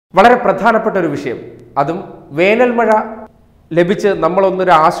വളരെ പ്രധാനപ്പെട്ട ഒരു വിഷയം, അതും വേനൽ മഴ ലഭിച്ച്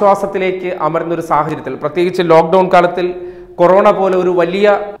നമ്മളൊന്നൊരു ആശ്വാസത്തിലേക്ക് അമർന്നൊരു സാഹചര്യത്തിൽ, പ്രത്യേകിച്ച് ലോക്ക്ഡൗൺ കാലത്തിൽ കൊറോണ പോലെ ഒരു വലിയ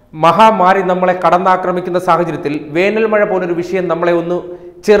മഹാമാരി നമ്മളെ കടന്നാക്രമിക്കുന്ന സാഹചര്യത്തിൽ വേനൽ മഴ പോലൊരു വിഷയം നമ്മളെ ഒന്ന്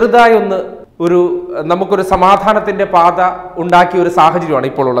ചെറുതായി നമുക്കൊരു സമാധാനത്തിന്റെ പാത ഉണ്ടാക്കിയ ഒരു സാഹചര്യമാണ്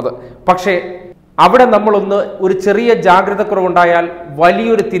ഇപ്പോൾ ഉള്ളത്. പക്ഷേ അവിടെ നമ്മളൊന്ന് ഒരു ചെറിയ ജാഗ്രത കുറവുണ്ടായാൽ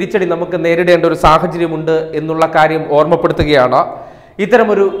വലിയൊരു തിരിച്ചടി നമുക്ക് നേരിടേണ്ട ഒരു സാഹചര്യമുണ്ട് എന്നുള്ള കാര്യം ഓർമ്മപ്പെടുത്തുകയാണ്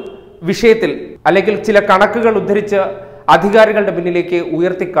ഇത്തരമൊരു വിഷയത്തിൽ, അല്ലെങ്കിൽ ചില കണക്കുകൾ ഉദ്ധരിച്ച് അധികാരികളുടെ മുന്നിലേക്ക്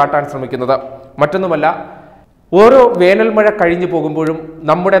ഉയർത്തിക്കാട്ടാൻ ശ്രമിക്കുന്നത്. മറ്റൊന്നുമല്ല, ഓരോ വേനൽ മഴ കഴിഞ്ഞു പോകുമ്പോഴും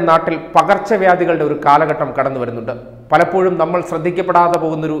നമ്മുടെ നാട്ടിൽ പകർച്ചവ്യാധികളുടെ ഒരു കാലഘട്ടം കടന്നു വരുന്നുണ്ട്. പലപ്പോഴും നമ്മൾ ശ്രദ്ധിക്കപ്പെടാതെ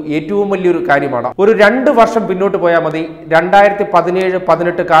പോകുന്നൊരു ഏറ്റവും വലിയൊരു കാര്യമാണ്. ഒരു 2 വർഷം പിന്നോട്ട് പോയാൽ മതി,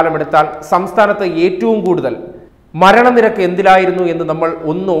 2017-18 കാലമെടുത്താൽ സംസ്ഥാനത്ത് ഏറ്റവും കൂടുതൽ മരണനിരക്ക് എന്തിലായിരുന്നു എന്ന് നമ്മൾ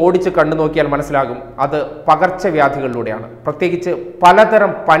ഒന്ന് ഓടിച്ച് കണ്ടു നോക്കിയാൽ മനസ്സിലാകും. അത് പകർച്ചവ്യാധികളിലൂടെയാണ്. പ്രത്യേകിച്ച്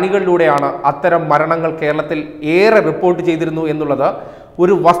പലതരം പനികളിലൂടെയാണ് അത്തരം മരണങ്ങൾ കേരളത്തിൽ ഏറെ റിപ്പോർട്ട് ചെയ്തിരുന്നു എന്നുള്ളത്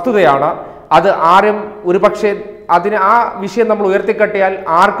ഒരു വസ്തുതയാണ്. അത് ആരും ഒരുപക്ഷെ ആ വിഷയം നമ്മൾ ഉയർത്തിക്കട്ടിയാൽ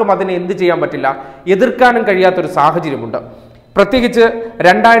ആർക്കും അതിനെ എന്ത് ചെയ്യാൻ പറ്റില്ല, എതിർക്കാനും കഴിയാത്തൊരു സാഹചര്യമുണ്ട്. പ്രത്യേകിച്ച്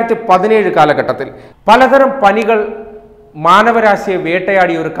 2017 കാലഘട്ടത്തിൽ പലതരം പനികൾ മാനവരാശിയെ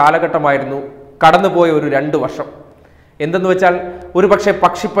വേട്ടയാടിയ ഒരു കാലഘട്ടമായിരുന്നു കടന്നുപോയ ഒരു 2 വർഷം. എന്തെന്ന് വെച്ചാൽ, ഒരുപക്ഷെ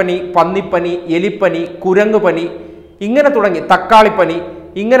പക്ഷിപ്പനി, പന്നിപ്പനി, എലിപ്പനി, കുരങ്ങുപനി, ഇങ്ങനെ തുടങ്ങി തക്കാളിപ്പനി,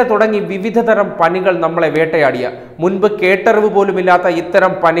 ഇങ്ങനെ തുടങ്ങി വിവിധ തരം പനികൾ നമ്മളെ വേട്ടയാടിയ, മുൻപ് കേട്ടറിവ് പോലുമില്ലാത്ത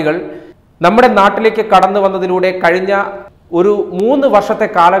ഇത്തരം പനികൾ നമ്മുടെ നാട്ടിലേക്ക് കടന്നു വന്നതിലൂടെ കഴിഞ്ഞ ഒരു 3 വർഷത്തെ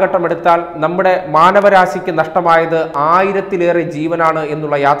കാലഘട്ടം എടുത്താൽ നമ്മുടെ മാനവരാശിക്ക് നഷ്ടമായത് 1000-ലേറെ ജീവനാണ്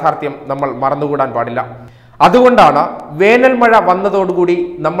എന്നുള്ള യാഥാർത്ഥ്യം നമ്മൾ മറന്നുകൂടാൻ പാടില്ല. അതുകൊണ്ടാണ് വേനൽ മഴ വന്നതോടുകൂടി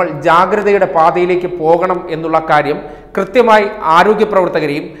നമ്മൾ ജാഗ്രതയുടെ പാതയിലേക്ക് പോകണം എന്നുള്ള കാര്യം കൃത്യമായി ആരോഗ്യ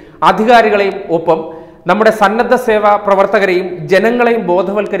പ്രവർത്തകരെയും അധികാരികളെയും ഒപ്പം നമ്മുടെ സന്നദ്ധ സേവാ പ്രവർത്തകരെയും ജനങ്ങളെയും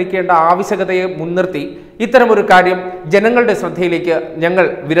ബോധവൽക്കരിക്കേണ്ട ആവശ്യകതയെ മുൻനിർത്തി ഇത്തരമൊരു കാര്യം ജനങ്ങളുടെ ശ്രദ്ധയിലേക്ക് ഞങ്ങൾ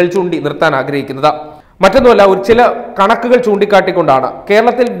വിരൽ ചൂണ്ടി നിർത്താൻ ആഗ്രഹിക്കുന്നത്. മറ്റൊന്നുമല്ല, ചില കണക്കുകൾ ചൂണ്ടിക്കാട്ടിക്കൊണ്ടാണ്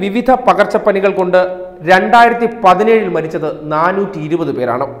കേരളത്തിൽ വിവിധ പകർച്ചപ്പനികൾ കൊണ്ട് 2017 മരിച്ചത് 420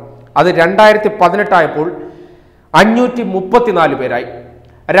 പേരാണ്. അത് 2018 ആയപ്പോൾ 534 പേരായി.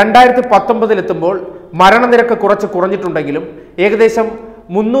 2019 എത്തുമ്പോൾ മരണനിരക്ക് കുറഞ്ഞിട്ടുണ്ടെങ്കിലും ഏകദേശം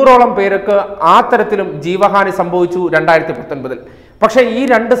 300ഓളം പേർക്ക് ആ തരത്തിലും ജീവഹാനി സംഭവിച്ചു 2019. പക്ഷേ ഈ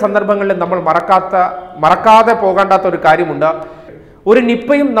 2 സന്ദർഭങ്ങളിൽ നമ്മൾ മറക്കാതെ പോകേണ്ടാത്ത ഒരു കാര്യമുണ്ട്. ഒരു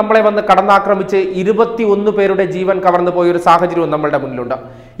നിപ്പയും നമ്മളെ വന്ന് കടന്നാക്രമിച്ച് 21 പേരുടെ ജീവൻ കവർന്നു പോയ ഒരു സാഹചര്യവും നമ്മളുടെ മുന്നിലുണ്ട്.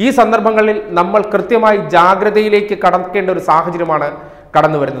 ഈ സന്ദർഭങ്ങളിൽ നമ്മൾ കൃത്യമായി ജാഗ്രതയിലേക്ക് കടക്കേണ്ട ഒരു സാഹചര്യമാണ്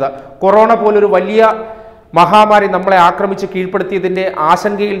കടന്നു വരുന്നത്. കൊറോണ പോലൊരു വലിയ മഹാമാരി നമ്മളെ ആക്രമിച്ച് കീഴ്പ്പെടുത്തിയതിൻ്റെ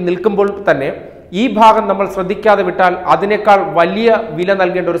ആശങ്കയിൽ നിൽക്കുമ്പോൾ തന്നെ ഈ ഭാഗം നമ്മൾ ശ്രദ്ധിക്കാതെ വിട്ടാൽ അതിനേക്കാൾ വലിയ വില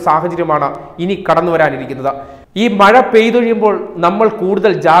നൽകേണ്ട ഒരു സാഹചര്യമാണ് ഇനി കടന്നു വരാനിരിക്കുന്നത്. ഈ മഴ പെയ്തൊഴിയുമ്പോൾ നമ്മൾ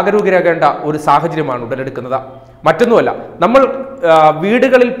കൂടുതൽ ജാഗരൂകരാകേണ്ട ഒരു സാഹചര്യമാണ് ഉടലെടുക്കുന്നത്. മറ്റൊന്നുമല്ല, നമ്മൾ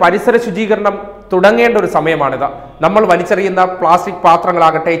വീടുകളിൽ പരിസര ശുചീകരണം തുടങ്ങേണ്ട ഒരു സമയമാണിത്. നമ്മൾ വലിച്ചെറിയുന്ന പ്ലാസ്റ്റിക്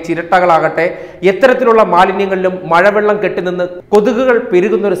പാത്രങ്ങളാകട്ടെ, ചിരട്ടകളാകട്ടെ, എത്തരത്തിലുള്ള മാലിന്യങ്ങളിലും മഴവെള്ളം കെട്ടിനിന്ന് കൊതുകുകൾ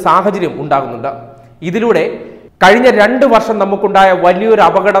പെരുകുന്ന ഒരു സാഹചര്യം ഉണ്ടാകുന്നുണ്ട്. ഇതിലൂടെ കഴിഞ്ഞ 2 വർഷം നമുക്കുണ്ടായ വലിയൊരു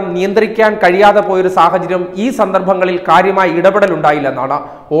അപകടം നിയന്ത്രിക്കാൻ കഴിയാതെ പോയൊരു സാഹചര്യം ഈ സന്ദർഭങ്ങളിൽ കാര്യമായ ഇടപെടൽ ഉണ്ടായില്ലെന്നാണ്.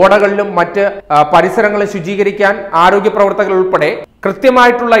 ഓടകളിലും മറ്റ് പരിസരങ്ങളെ ശുചീകരിക്കാൻ ആരോഗ്യ പ്രവർത്തകർ ഉൾപ്പെടെ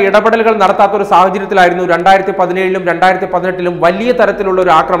കൃത്യമായിട്ടുള്ള ഇടപെടലുകൾ നടത്താത്ത ഒരു സാഹചര്യത്തിലായിരുന്നു 2017-ലും 2018-ലും വലിയ തരത്തിലുള്ള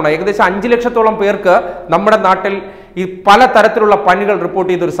ഒരു ആക്രമണം. ഏകദേശം 5 ലക്ഷത്തോളം പേർക്ക് നമ്മുടെ നാട്ടിൽ ഈ പല തരത്തിലുള്ള പനികൾ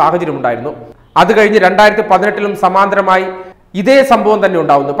റിപ്പോർട്ട് ചെയ്തൊരു സാഹചര്യം ഉണ്ടായിരുന്നു. അത് കഴിഞ്ഞ് 2018-ലും സമാന്തരമായി ഇതേ സംഭവം തന്നെ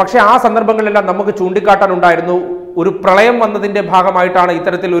ഉണ്ടാവുന്നു. പക്ഷേ ആ സന്ദർഭങ്ങളിലെല്ലാം നമുക്ക് ചൂണ്ടിക്കാട്ടാനുണ്ടായിരുന്നു, ഒരു പ്രളയം വന്നതിന്റെ ഭാഗമായിട്ടാണ്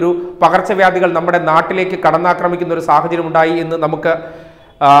ഇത്തരത്തിലൊരു പകർച്ചവ്യാധികൾ നമ്മുടെ നാട്ടിലേക്ക് കടന്നാക്രമിക്കുന്ന ഒരു സാഹചര്യം ഉണ്ടായി എന്ന് നമുക്ക്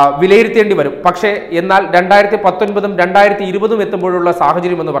വിലയിരുത്തേണ്ടി വരും. പക്ഷേ എന്നാൽ 2019-ഉം 2020-ഉം എത്തുമ്പോഴുള്ള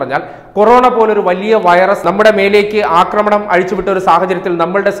സാഹചര്യം എന്ന് പറഞ്ഞാൽ, കൊറോണ പോലൊരു വലിയ വൈറസ് നമ്മുടെ മേലേക്ക് ആക്രമണം അഴിച്ചുവിട്ട ഒരു സാഹചര്യത്തിൽ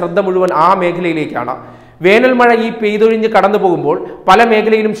നമ്മളുടെ ശ്രദ്ധ മുഴുവൻ ആ മേഖലയിലേക്കാണ്. വേനൽ മഴ ഈ പെയ്തൊഴിഞ്ഞ് കടന്നു പോകുമ്പോൾ പല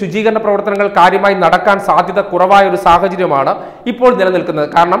മേഖലയിലും ശുചീകരണ പ്രവർത്തനങ്ങൾ കാര്യമായി നടക്കാൻ സാധ്യത കുറവായ ഒരു സാഹചര്യമാണ് ഇപ്പോൾ നിലനിൽക്കുന്നത്.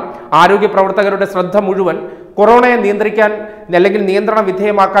 കാരണം ആരോഗ്യ പ്രവർത്തകരുടെ ശ്രദ്ധ മുഴുവൻ കൊറോണയെ നിയന്ത്രിക്കാൻ അല്ലെങ്കിൽ നിയന്ത്രണ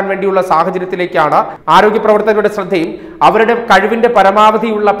വിധേയമാക്കാൻ വേണ്ടിയുള്ള സാഹചര്യത്തിലേക്കാണ്. ആരോഗ്യ പ്രവർത്തകരുടെ ശ്രദ്ധയും അവരുടെ കഴിവിന്റെ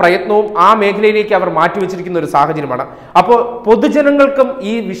പരമാവധിയുള്ള പ്രയത്നവും ആ മേഖലയിലേക്ക് അവർ മാറ്റിവെച്ചിരിക്കുന്ന ഒരു സാഹചര്യമാണ്. അപ്പോൾ പൊതുജനങ്ങൾക്കും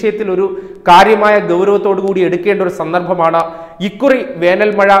ഈ വിഷയത്തിൽ ഒരു കാര്യമായ ഗൗരവത്തോടു കൂടി എടുക്കേണ്ട ഒരു സന്ദർഭമാണ് ഇക്കുറി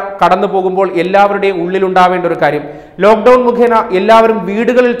വേനൽ മഴ കടന്നു പോകുമ്പോൾ എല്ലാവരുടെയും ഉള്ളിലുണ്ടാവേണ്ട ഒരു കാര്യം. ലോക്ക്ഡൌൺ മുഖേന എല്ലാവരും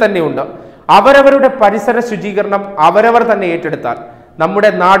വീടുകളിൽ തന്നെയുണ്ട്. അവരവരുടെ പരിസര ശുചീകരണം അവരവർ തന്നെ ഏറ്റെടുത്താൽ നമ്മുടെ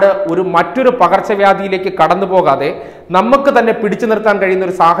നാട് മറ്റൊരു പകർച്ചവ്യാധിയിലേക്ക് കടന്നു പോകാതെ നമുക്ക് തന്നെ പിടിച്ചു നിർത്താൻ കഴിയുന്ന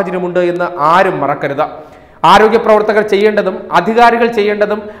ഒരു സാഹചര്യമുണ്ട് എന്ന് ആരും മറക്കരുത്. ആരോഗ്യ പ്രവർത്തകർ ചെയ്യേണ്ടതും അധികാരികൾ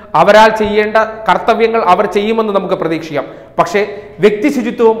ചെയ്യേണ്ടതും അവരാൽ ചെയ്യേണ്ട കർത്തവ്യങ്ങൾ അവർ ചെയ്യുമെന്ന് നമുക്ക് പ്രതീക്ഷിക്കാം. പക്ഷേ വ്യക്തി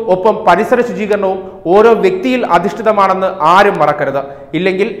ശുചിത്വവും ഒപ്പം പരിസര ശുചീകരണവും ഓരോ വ്യക്തിയിൽ അധിഷ്ഠിതമാണെന്ന് ആരും മറക്കരുത്.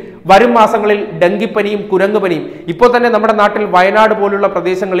 ഇല്ലെങ്കിൽ വരും മാസങ്ങളിൽ ഡെങ്കിപ്പനിയും കുരങ്ങുപനിയും ഇപ്പോൾ തന്നെ നമ്മുടെ നാട്ടിൽ വയനാട് പോലുള്ള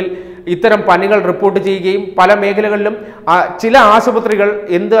പ്രദേശങ്ങളിൽ ഇത്തരം പനികൾ റിപ്പോർട്ട് ചെയ്യുകയും പല മേഖലകളിലും ചില ആശുപത്രികൾ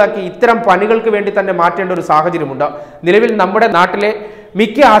എന്താക്കി ഇത്തരം പനികൾക്ക് വേണ്ടി തന്നെ മാറ്റേണ്ട ഒരു സാഹചര്യമുണ്ട്. നിലവിൽ നമ്മുടെ നാട്ടിലെ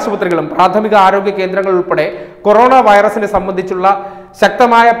മിക്ക ആശുപത്രികളും പ്രാഥമിക ആരോഗ്യ കേന്ദ്രങ്ങൾ ഉൾപ്പെടെ കൊറോണ വൈറസിനെ സംബന്ധിച്ചുള്ള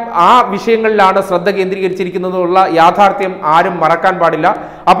ശക്തമായ ആ വിഷയങ്ങളിലാണ് ശ്രദ്ധ കേന്ദ്രീകരിച്ചിരിക്കുന്നതുള്ള യാഥാർത്ഥ്യം ആരും മറക്കാൻ പാടില്ല.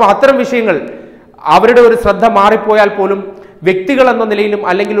 അപ്പോൾ അത്തരം വിഷയങ്ങൾ അവരുടെ ഒരു ശ്രദ്ധ മാറിപ്പോയാൽ പോലും വ്യക്തികൾ എന്ന നിലയിലും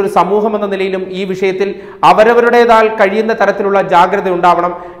അല്ലെങ്കിൽ ഒരു സമൂഹം എന്ന നിലയിലും ഈ വിഷയത്തിൽ അവരവരുടേതാൽ കഴിയുന്ന തരത്തിലുള്ള ജാഗ്രത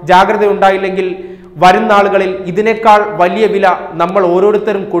ഉണ്ടാവണം. ജാഗ്രത ഉണ്ടായില്ലെങ്കിൽ വരും നാളുകളിൽ ഇതിനേക്കാൾ വലിയ വില നമ്മൾ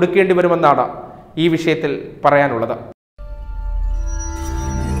ഓരോരുത്തരും കൊടുക്കേണ്ടി വരുമെന്നാണ് ഈ വിഷയത്തിൽ പറയാനുള്ളത്.